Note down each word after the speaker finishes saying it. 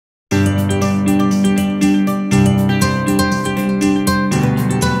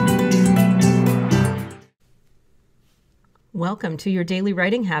Welcome to your Daily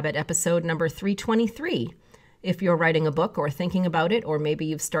Writing Habit, episode number 323. If you're writing a book or thinking about it, or maybe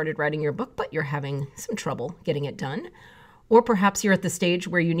you've started writing your book, but you're having some trouble getting it done, or perhaps you're at the stage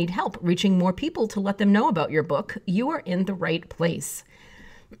where you need help reaching more people to let them know about your book, you are in the right place.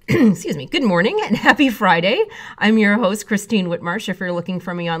 Excuse me. Good morning and happy Friday. I'm your host, Christine Whitmarsh. If you're looking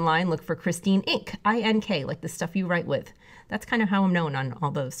for me online, look for Christine Inc., I-N-K, like the stuff you write with. That's kind of how I'm known on all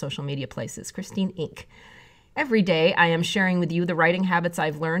those social media places, Christine Inc. Every day, I am sharing with you the writing habits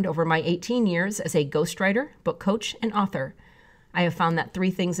I've learned over my 18 years as a ghostwriter, book coach, and author. I have found that three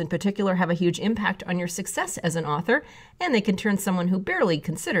things in particular have a huge impact on your success as an author, and they can turn someone who barely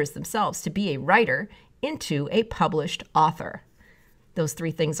considers themselves to be a writer into a published author. Those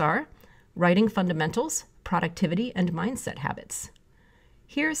three things are writing fundamentals, productivity, and mindset habits.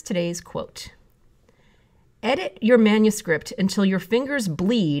 Here's today's quote. Edit your manuscript until your fingers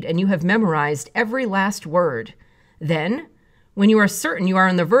bleed and you have memorized every last word. Then, when you are certain you are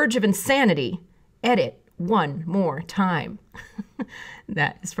on the verge of insanity, edit one more time.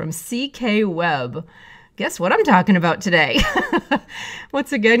 That is from C.K. Webb. Guess what I'm talking about today?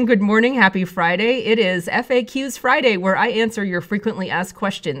 Once again, good morning, happy Friday. It is FAQs Friday, where I answer your frequently asked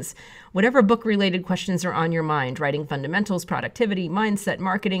questions. Whatever book-related questions are on your mind, writing fundamentals, productivity, mindset,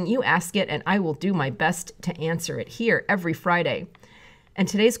 marketing, you ask it, and I will do my best to answer it here every Friday. And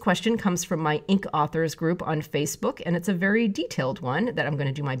today's question comes from my Inc. Authors group on Facebook, and it's a very detailed one that I'm going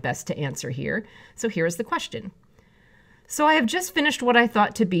to do my best to answer here. So here's the question. So I have just finished what I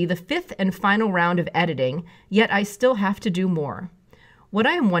thought to be the fifth and final round of editing, yet I still have to do more. What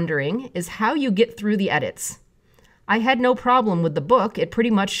I am wondering is how you get through the edits. I had no problem with the book. It pretty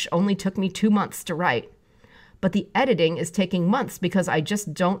much only took me 2 months to write. But the editing is taking months because I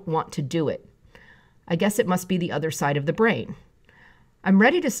just don't want to do it. I guess it must be the other side of the brain. I'm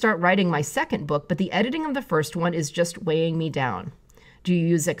ready to start writing my second book, but the editing of the first one is just weighing me down. Do you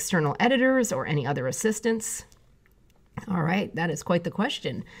use external editors or any other assistants? All right, that is quite the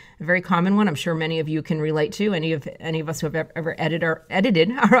question. A very common one I'm sure many of you can relate to. Any of us who have ever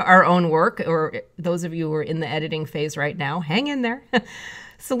edited our own work, or those of you who are in the editing phase right now, hang in there.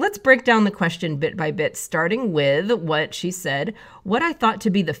 So let's break down the question bit by bit, starting with what she said, what I thought to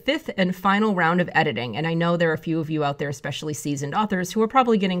be the fifth and final round of editing. And I know there are a few of you out there, especially seasoned authors, who are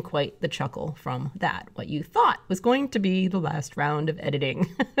probably getting quite the chuckle from that, what you thought was going to be the last round of editing.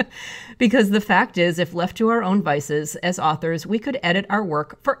 Because the fact is, if left to our own vices as authors, we could edit our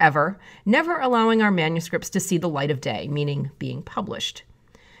work forever, never allowing our manuscripts to see the light of day, meaning being published.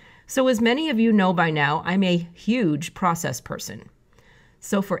 So as many of you know by now, I'm a huge process person.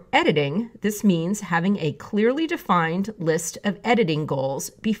 So for editing, this means having a clearly defined list of editing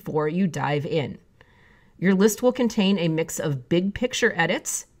goals before you dive in. Your list will contain a mix of big picture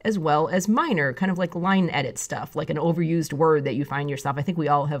edits as well as minor, kind of like line edit stuff, like an overused word that you find yourself. I think we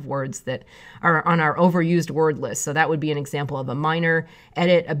all have words that are on our overused word list. So that would be an example of a minor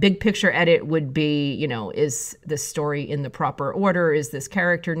edit. A big picture edit would be, is this story in the proper order? Is this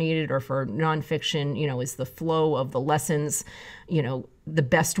character needed? Or for nonfiction, is the flow of the lessons, the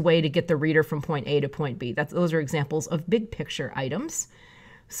best way to get the reader from point A to point B? Those are examples of big picture items.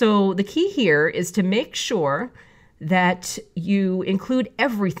 So the key here is to make sure that you include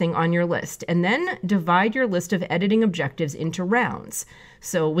everything on your list and then divide your list of editing objectives into rounds.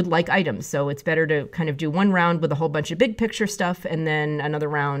 So with like items. So it's better to kind of do one round with a whole bunch of big picture stuff and then another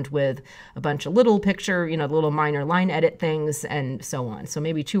round with a bunch of little picture, little minor line edit things and so on. So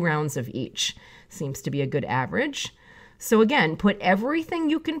maybe 2 rounds of each seems to be a good average. So again, put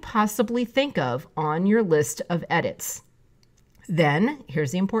everything you can possibly think of on your list of edits. Then,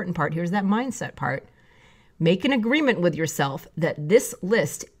 here's the important part, here's that mindset part. Make an agreement with yourself that this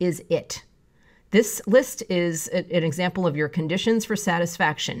list is it. This list is an example of your conditions for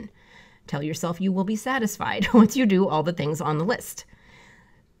satisfaction. Tell yourself you will be satisfied once you do all the things on the list.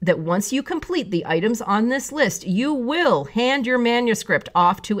 That once you complete the items on this list, you will hand your manuscript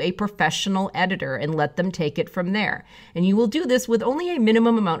off to a professional editor and let them take it from there. And you will do this with only a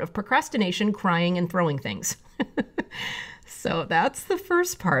minimum amount of procrastination, crying, and throwing things. So that's the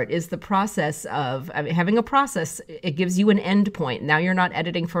first part, is the process of having a process. It gives you an end point. Now you're not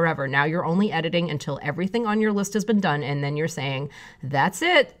editing forever. Now you're only editing until everything on your list has been done. And then you're saying, that's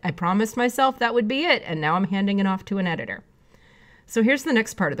it. I promised myself that would be it. And now I'm handing it off to an editor. So here's the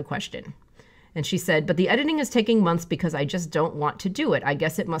next part of the question. And she said, but the editing is taking months because I just don't want to do it. I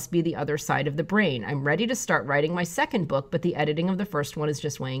guess it must be the other side of the brain. I'm ready to start writing my second book, but the editing of the first one is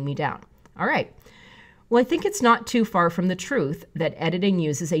just weighing me down. All right. Well, I think it's not too far from the truth that editing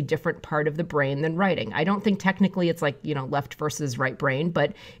uses a different part of the brain than writing. I don't think technically it's like, left versus right brain,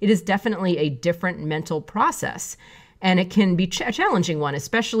 but it is definitely a different mental process. And it can be a challenging one,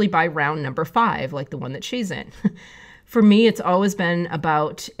 especially by round number 5, like the one that she's in. For me, it's always been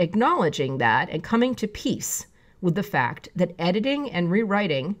about acknowledging that and coming to peace with the fact that editing and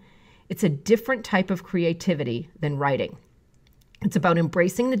rewriting, it's a different type of creativity than writing. It's about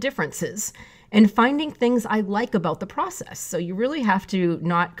embracing the differences and finding things I like about the process. So you really have to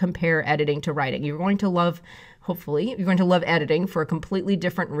not compare editing to writing. You're going to love, hopefully, you're going to love editing for a completely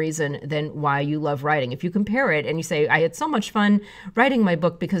different reason than why you love writing. If you compare it and you say, I had so much fun writing my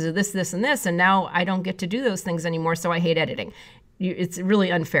book because of this, this, and this, and now I don't get to do those things anymore, so I hate editing. It's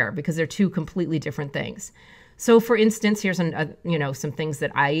really unfair because they're two completely different things. So for instance, here's some things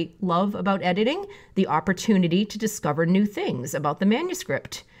that I love about editing: the opportunity to discover new things about the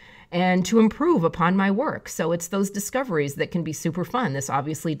manuscript and to improve upon my work. So it's those discoveries that can be super fun. This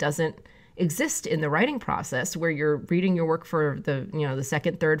obviously doesn't exist in the writing process, where you're reading your work for the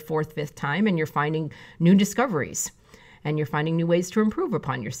second, third, fourth, fifth time, and you're finding new discoveries and you're finding new ways to improve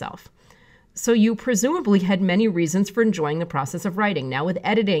upon yourself. So you presumably had many reasons for enjoying the process of writing. Now with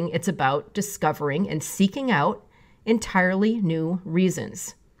editing, it's about discovering and seeking out entirely new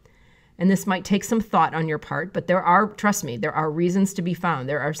reasons. And this might take some thought on your part, but trust me, there are reasons to be found.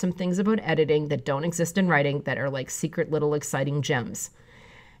 There are some things about editing that don't exist in writing that are like secret little exciting gems.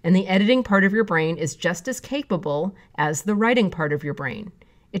 And the editing part of your brain is just as capable as the writing part of your brain.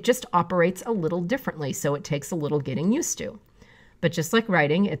 It just operates a little differently, so it takes a little getting used to. But just like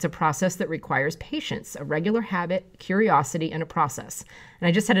writing, it's a process that requires patience, a regular habit, curiosity, and a process. And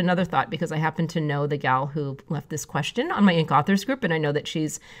I just had another thought because I happen to know the gal who left this question on my Ink Authors group, and I know that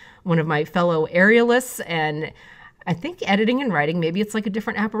she's one of my fellow aerialists, and I think editing and writing, maybe it's like a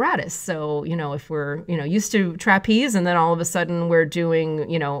different apparatus. So, if we're, used to trapeze and then all of a sudden we're doing,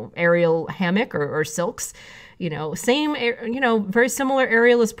 aerial hammock or silks, same, very similar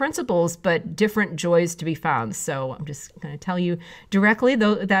aerialist principles, but different joys to be found. So I'm just going to tell you directly,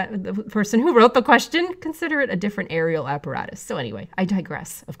 though, that the person who wrote the question, consider it a different aerial apparatus. So anyway, I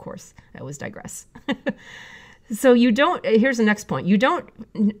digress, of course. I always digress. So here's the next point. You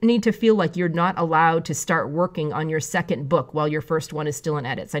don't need to feel like you're not allowed to start working on your second book while your first one is still in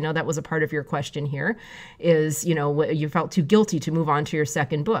edits. I know that was a part of your question here, is, you felt too guilty to move on to your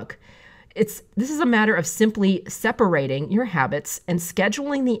second book. This is a matter of simply separating your habits and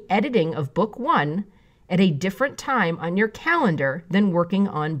scheduling the editing of book 1 at a different time on your calendar than working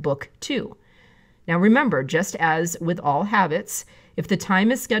on book 2. Now remember, just as with all habits, if the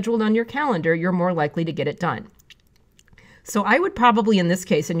time is scheduled on your calendar, you're more likely to get it done. So I would probably, in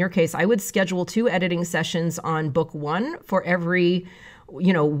your case, I would schedule 2 editing sessions on book 1 for every,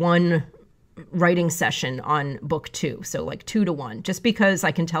 1 writing session on book 2. So like 2 to 1, just because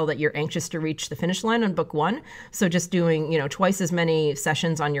I can tell that you're anxious to reach the finish line on book 1. So just doing, twice as many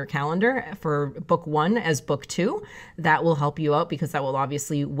sessions on your calendar for book 1 as book 2, that will help you out because that will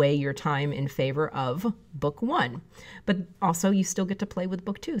obviously weigh your time in favor of book 1. But also you still get to play with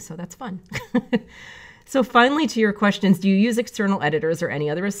book 2. So that's fun. So finally, to your questions, do you use external editors or any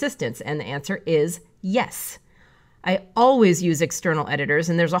other assistants? And the answer is yes. I always use external editors,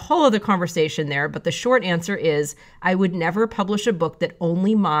 and there's a whole other conversation there, but the short answer is I would never publish a book that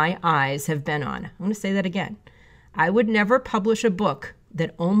only my eyes have been on. I'm going to say that again. I would never publish a book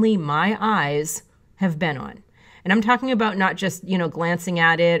that only my eyes have been on. And I'm talking about not just, glancing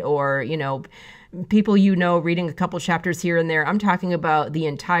at it or, people reading a couple chapters here and there. I'm talking about the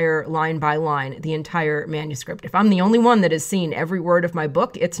entire line by line, the entire manuscript. If I'm the only one that has seen every word of my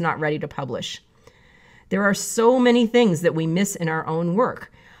book, it's not ready to publish. There are so many things that we miss in our own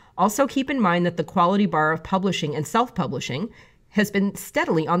work. Also keep in mind that the quality bar of publishing and self-publishing has been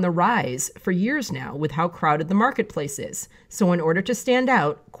steadily on the rise for years now with how crowded the marketplace is. So in order to stand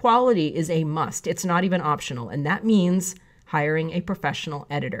out, quality is a must. It's not even optional, and that means hiring a professional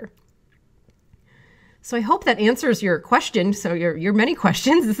editor. So I hope that answers your question. So your many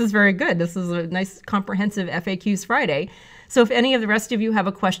questions. This is very good. This is a nice comprehensive FAQs Friday. So if any of the rest of you have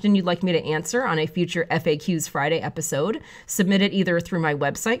a question you'd like me to answer on a future FAQs Friday episode, submit it either through my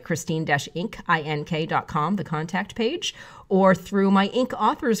website, christine-ink.com, the contact page, or through my Ink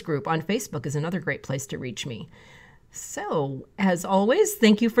Authors group on Facebook is another great place to reach me. So as always,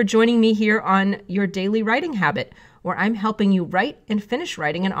 thank you for joining me here on Your Daily Writing Habit, where I'm helping you write and finish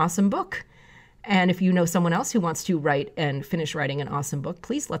writing an awesome book. And if you know someone else who wants to write and finish writing an awesome book,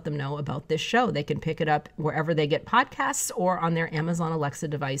 please let them know about this show. They can pick it up wherever they get podcasts or on their Amazon Alexa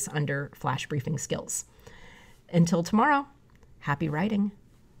device under Flash Briefing Skills. Until tomorrow, happy writing.